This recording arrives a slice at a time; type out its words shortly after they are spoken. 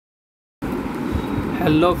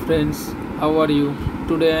Hello friends, how are you?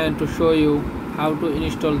 Today I am to show you how to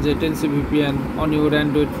install J10C VPN on your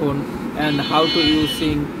Android phone and how to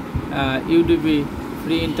using UDP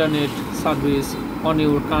free internet service on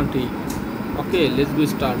your country. Okay, let's be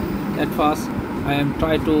start. At first, I am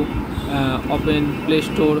try to open Play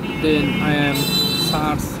Store. Then I am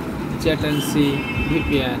search J10C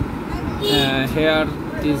VPN. Here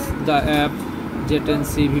is the app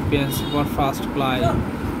J10C VPN Super Fast Fly.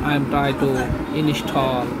 I am try to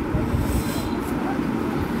install.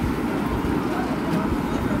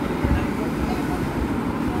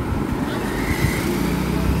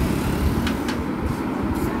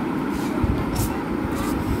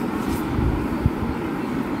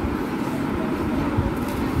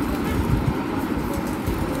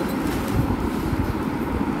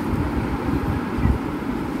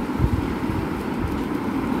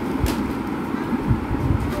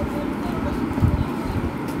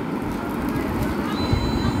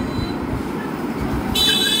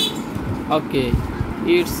 Okay,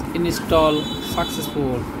 it's installed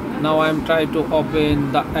successful. Now I am trying to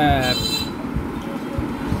open the app.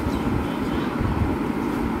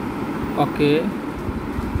 Okay,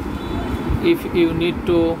 if you need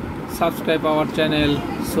to subscribe our channel,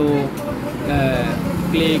 so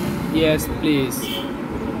click yes please.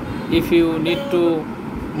 If you need to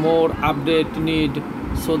more update need,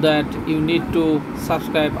 so that you need to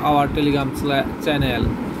subscribe our telegram channel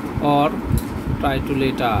or try to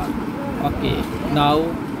later. Okay, now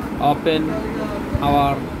open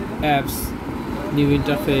our apps new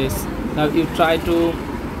interface. Now you try to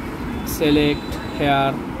select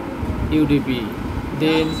here UDP,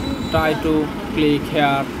 then try to click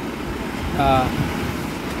here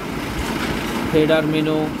header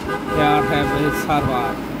menu. Here have a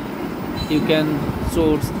server, you can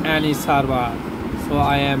choose any server, so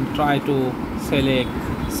I am try to select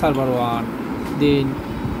server 1, then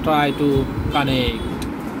try to connect.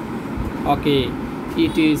 Okay,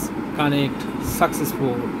 it is connect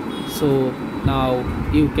successful, so now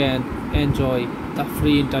you can enjoy the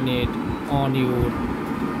free internet on your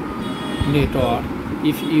network.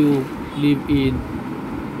 If you live in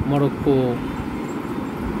Morocco,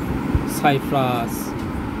 Cyprus,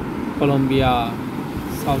 Colombia,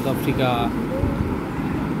 South Africa,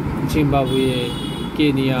 Zimbabwe,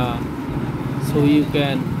 Kenya, so you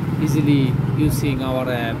can easily using our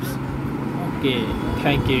apps. Okay,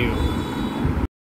 thank you.